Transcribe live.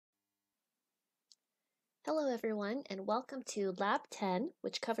Hello everyone, and welcome to Lab 10,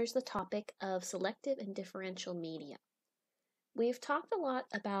 which covers the topic of selective and differential media. We've talked a lot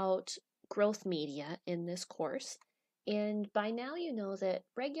about growth media in this course, and by now you know that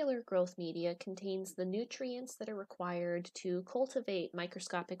regular growth media contains the nutrients that are required to cultivate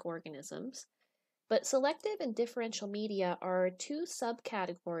microscopic organisms, but selective and differential media are two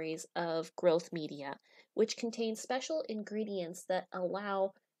subcategories of growth media, which contain special ingredients that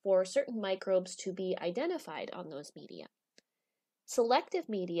allow for certain microbes to be identified on those media. Selective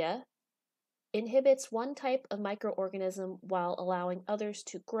media inhibits one type of microorganism while allowing others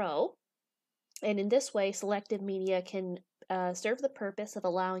to grow. And in this way, selective media can serve the purpose of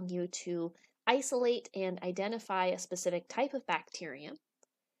allowing you to isolate and identify a specific type of bacterium.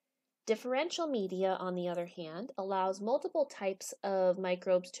 Differential media, on the other hand, allows multiple types of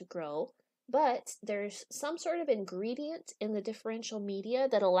microbes to grow, but there's some sort of ingredient in the differential media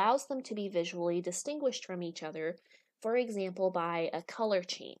that allows them to be visually distinguished from each other, for example, by a color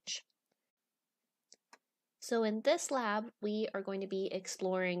change. So in this lab, we are going to be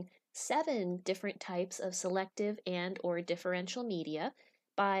exploring 7 different types of selective and or differential media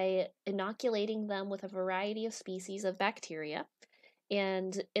by inoculating them with a variety of species of bacteria.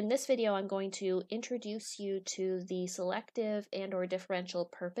 And in this video, I'm going to introduce you to the selective and or differential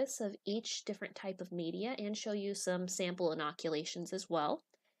purpose of each different type of media and show you some sample inoculations as well.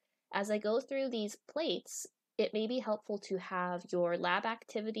 As I go through these plates, it may be helpful to have your lab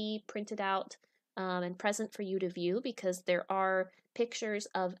activity printed out and present for you to view because there are pictures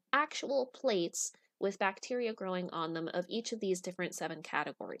of actual plates with bacteria growing on them of each of these different 7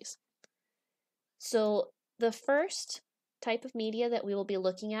 categories. So the first type of media that we will be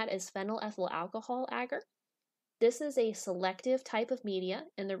looking at is phenylethyl alcohol agar. This is a selective type of media,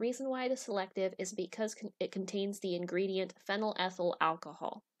 and the reason why it is selective is because it contains the ingredient phenylethyl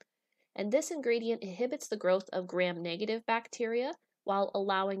alcohol. And this ingredient inhibits the growth of gram-negative bacteria while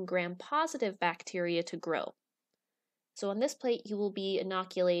allowing gram-positive bacteria to grow. So on this plate, you will be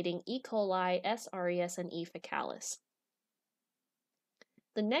inoculating E. coli, S. aureus, and E. faecalis.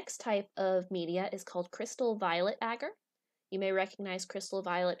 The next type of media is called crystal violet agar. You may recognize crystal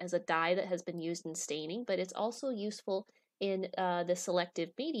violet as a dye that has been used in staining, but it's also useful in the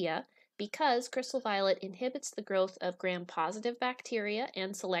selective media because crystal violet inhibits the growth of gram-positive bacteria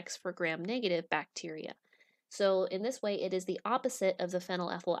and selects for gram-negative bacteria. So in this way, it is the opposite of the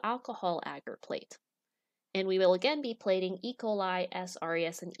phenylethyl alcohol agar plate. And we will again be plating E. coli, S.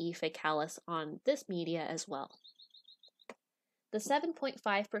 aureus, and E. faecalis on this media as well. The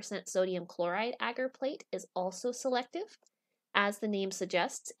 7.5% sodium chloride agar plate is also selective. As the name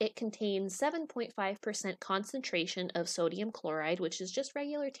suggests, it contains 7.5% concentration of sodium chloride, which is just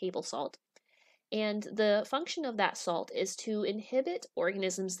regular table salt. And the function of that salt is to inhibit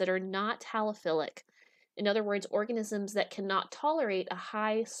organisms that are not halophilic. In other words, organisms that cannot tolerate a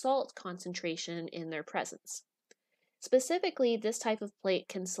high salt concentration in their presence. Specifically, this type of plate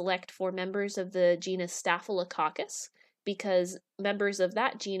can select for members of the genus Staphylococcus because members of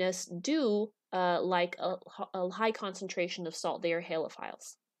that genus do like a high concentration of salt. They are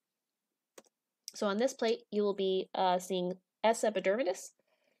halophiles. So on this plate, you will be seeing S. epidermidis,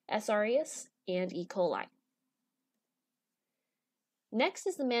 S. aureus, and E. coli. Next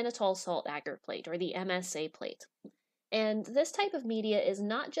is the mannitol salt agar plate, or the MSA plate. And this type of media is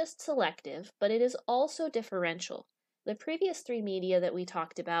not just selective, but it is also differential. The previous 3 media that we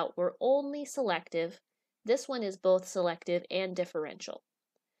talked about were only selective. This one is both selective and differential.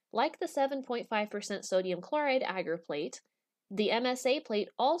 Like the 7.5% sodium chloride agar plate, the MSA plate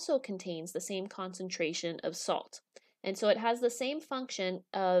also contains the same concentration of salt. And so it has the same function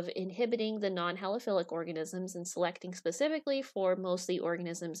of inhibiting the non-halophilic organisms and selecting specifically for mostly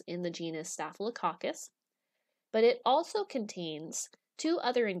organisms in the genus Staphylococcus. But it also contains 2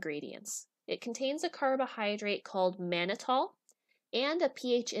 other ingredients. It contains a carbohydrate called mannitol and a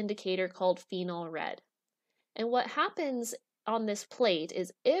pH indicator called phenol red. And what happens on this plate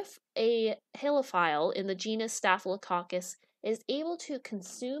is if a halophile in the genus Staphylococcus is able to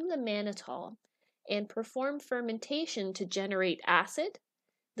consume the mannitol and perform fermentation to generate acid,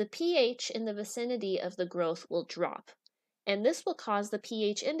 the pH in the vicinity of the growth will drop. And this will cause the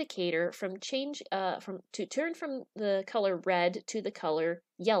pH indicator to turn from the color red to the color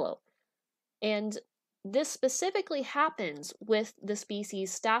yellow. And this specifically happens with the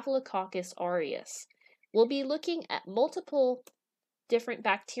species Staphylococcus aureus. We'll be looking at multiple different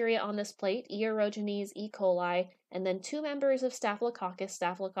bacteria on this plate, E. aerogenes, E. coli, and then 2 members of Staphylococcus,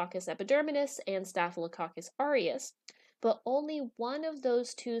 Staphylococcus epidermidis, and Staphylococcus aureus. But only one of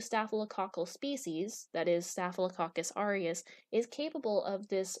those 2 staphylococcal species, that is Staphylococcus aureus, is capable of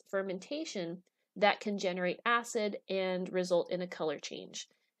this fermentation that can generate acid and result in a color change.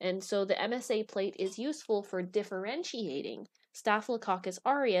 And so the MSA plate is useful for differentiating Staphylococcus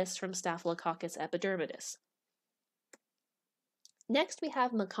aureus from Staphylococcus epidermidis. Next, we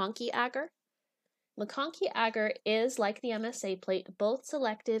have MacConkey agar. MacConkey agar is, like the MSA plate, both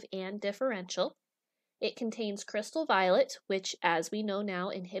selective and differential. It contains crystal violet, which, as we know now,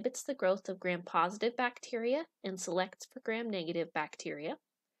 inhibits the growth of gram-positive bacteria and selects for gram-negative bacteria.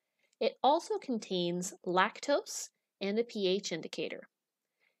 It also contains lactose and a pH indicator.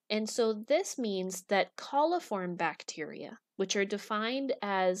 And so this means that coliform bacteria, which are defined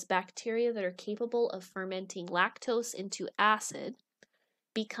as bacteria that are capable of fermenting lactose into acid,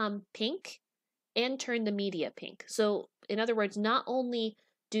 become pink and turn the media pink. So, in other words, not only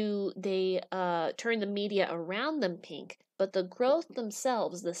do they turn the media around them pink, but the growth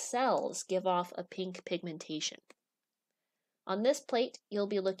themselves, the cells, give off a pink pigmentation. On this plate, you'll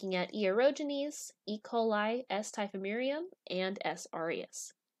be looking at E. aerogenes, E. coli, S. typhimurium, and S.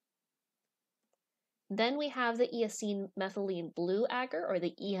 aureus. Then we have the eosine methylene blue agar, or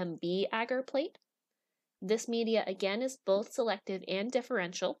the EMB agar plate. This media, again, is both selective and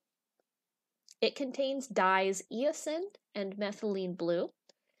differential. It contains dyes eosin and methylene blue,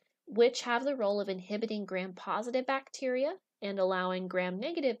 which have the role of inhibiting gram-positive bacteria and allowing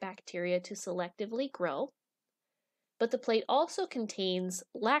gram-negative bacteria to selectively grow. But the plate also contains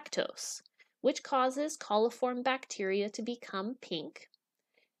lactose, which causes coliform bacteria to become pink.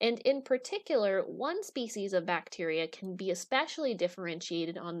 And in particular, one species of bacteria can be especially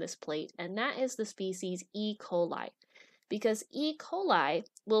differentiated on this plate, and that is the species E. coli. Because E. coli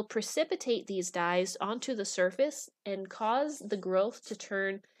will precipitate these dyes onto the surface and cause the growth to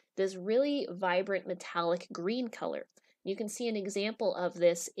turn this really vibrant metallic green color. You can see an example of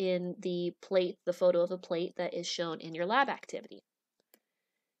this in the plate, the photo of a plate that is shown in your lab activity.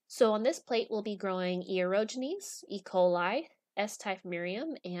 So on this plate, we'll be growing E. aerogenes, E. coli, S.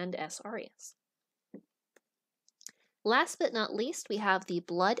 typhimurium, and S. aureus. Last but not least, we have the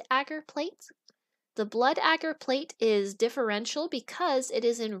blood agar plate. The blood agar plate is differential because it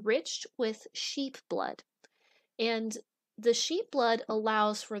is enriched with sheep blood. And the sheep blood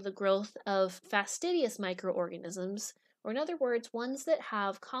allows for the growth of fastidious microorganisms, or in other words, ones that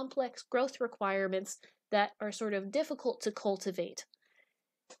have complex growth requirements that are sort of difficult to cultivate.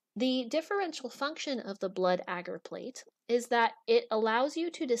 The differential function of the blood agar plate is that it allows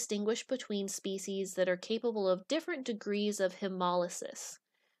you to distinguish between species that are capable of different degrees of hemolysis,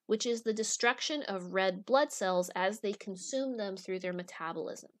 which is the destruction of red blood cells as they consume them through their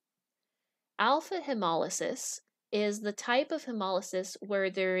metabolism. Alpha hemolysis is the type of hemolysis where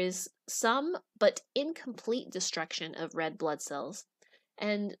there is some but incomplete destruction of red blood cells,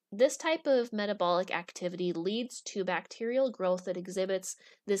 and this type of metabolic activity leads to bacterial growth that exhibits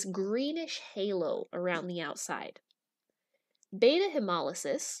this greenish halo around the outside. Beta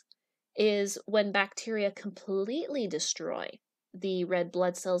hemolysis is when bacteria completely destroy the red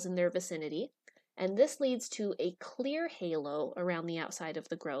blood cells in their vicinity, and this leads to a clear halo around the outside of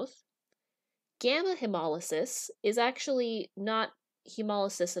the growth. Gamma hemolysis is actually not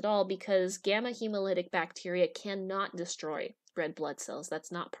hemolysis at all because gamma hemolytic bacteria cannot destroy red blood cells.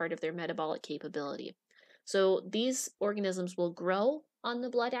 That's not part of their metabolic capability. So these organisms will grow on the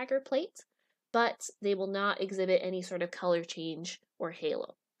blood agar plate, but they will not exhibit any sort of color change or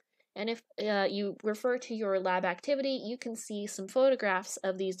halo. And if you refer to your lab activity, you can see some photographs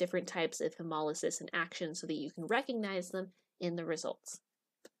of these different types of hemolysis in action so that you can recognize them in the results.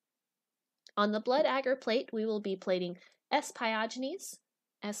 On the blood agar plate, we will be plating S. pyogenes,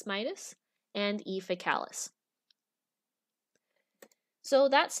 S. mitis, and E. faecalis. So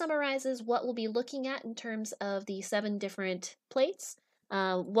that summarizes what we'll be looking at in terms of the 7 different plates.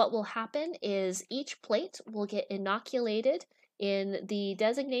 What will happen is each plate will get inoculated in the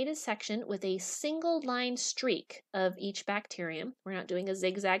designated section with a single line streak of each bacterium. We're not doing a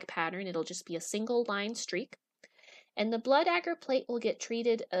zigzag pattern, it'll just be a single line streak. And the blood agar plate will get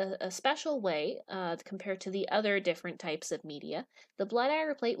treated a special way compared to the other different types of media. The blood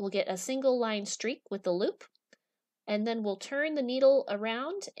agar plate will get a single line streak with the loop, and then we'll turn the needle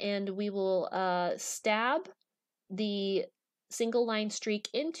around and we will stab the single line streak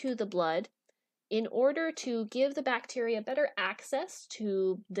into the blood in order to give the bacteria better access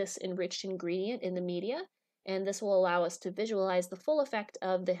to this enriched ingredient in the media, and this will allow us to visualize the full effect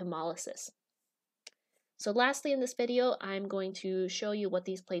of the hemolysis. So lastly in this video, I'm going to show you what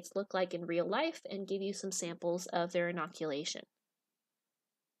these plates look like in real life and give you some samples of their inoculation.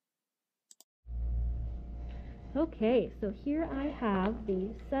 Okay, so here I have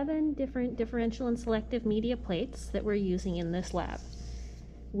the 7 different differential and selective media plates that we're using in this lab.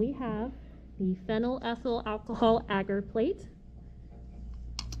 We have the phenylethyl alcohol agar plate.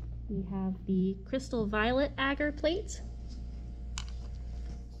 We have the crystal violet agar plate,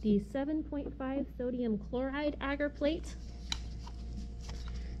 the 7.5 sodium chloride agar plate,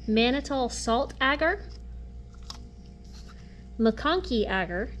 mannitol salt agar, McConkey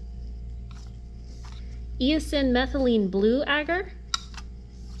agar, eosin methylene blue agar,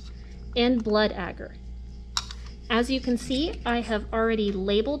 and blood agar. As you can see, I have already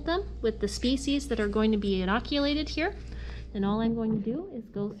labeled them with the species that are going to be inoculated here. And all I'm going to do is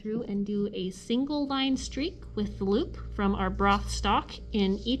go through and do a single line streak with the loop from our broth stock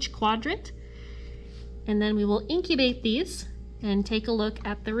in each quadrant. And then we will incubate these and take a look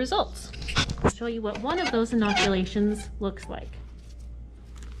at the results. I'll show you what one of those inoculations looks like.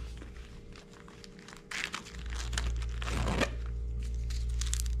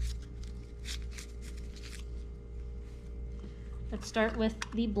 Let's start with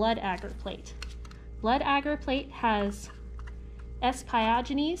the blood agar plate. Blood agar plate has S.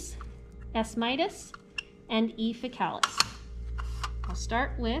 pyogenes, S. mitis, and E. faecalis. I'll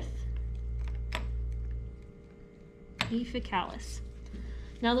start with E. faecalis.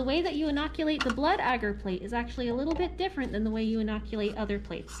 Now the way that you inoculate the blood agar plate is actually a little bit different than the way you inoculate other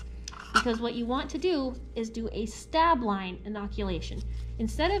plates, because what you want to do is do a stab line inoculation.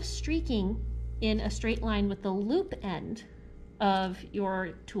 Instead of streaking in a straight line with the loop end of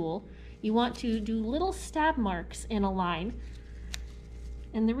your tool, you want to do little stab marks in a line.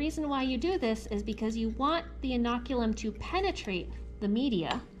 And the reason why you do this is because you want the inoculum to penetrate the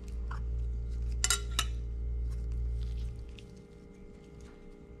media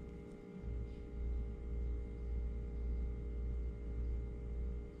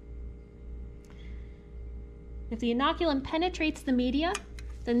If the inoculum penetrates the media,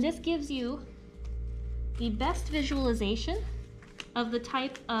 then this gives you the best visualization of the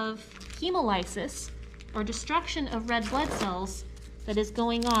type of hemolysis or destruction of red blood cells that is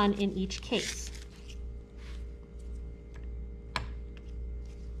going on in each case.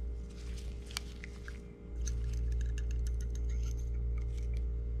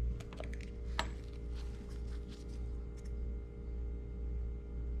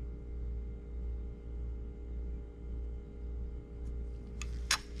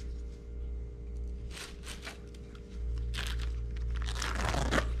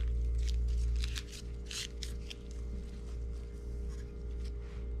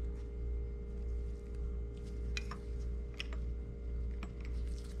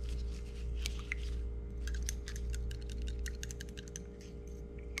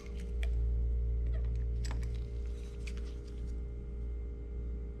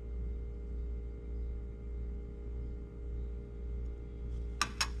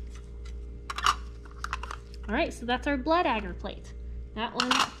 All right, so that's our blood agar plate. That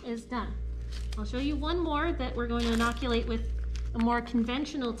one is done. I'll show you one more that we're going to inoculate with a more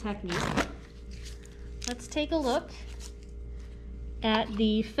conventional technique. Let's take a look at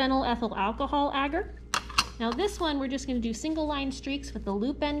the phenylethyl alcohol agar. Now this one, we're just going to do single line streaks with the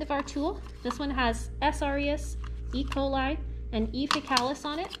loop end of our tool. This one has S. aureus, E. coli, and E. faecalis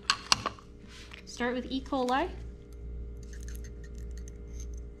on it. Start with E. coli.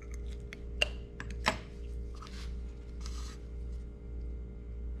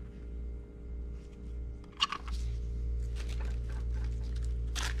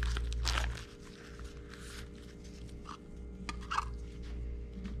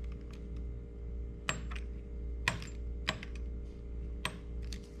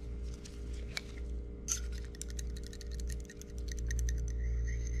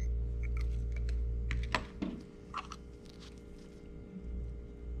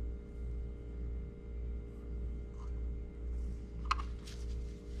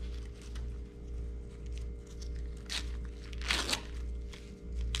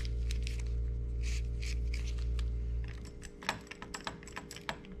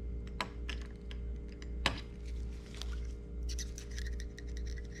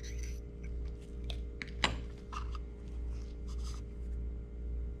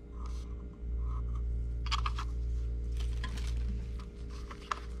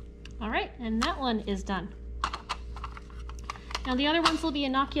 All right, and that one is done. Now the other ones will be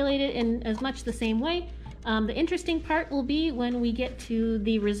inoculated in as much the same way. The interesting part will be when we get to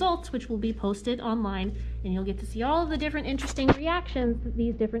the results, which will be posted online, and you'll get to see all of the different interesting reactions that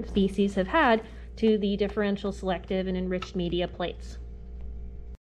these different species have had to the differential, selective, and enriched media plates.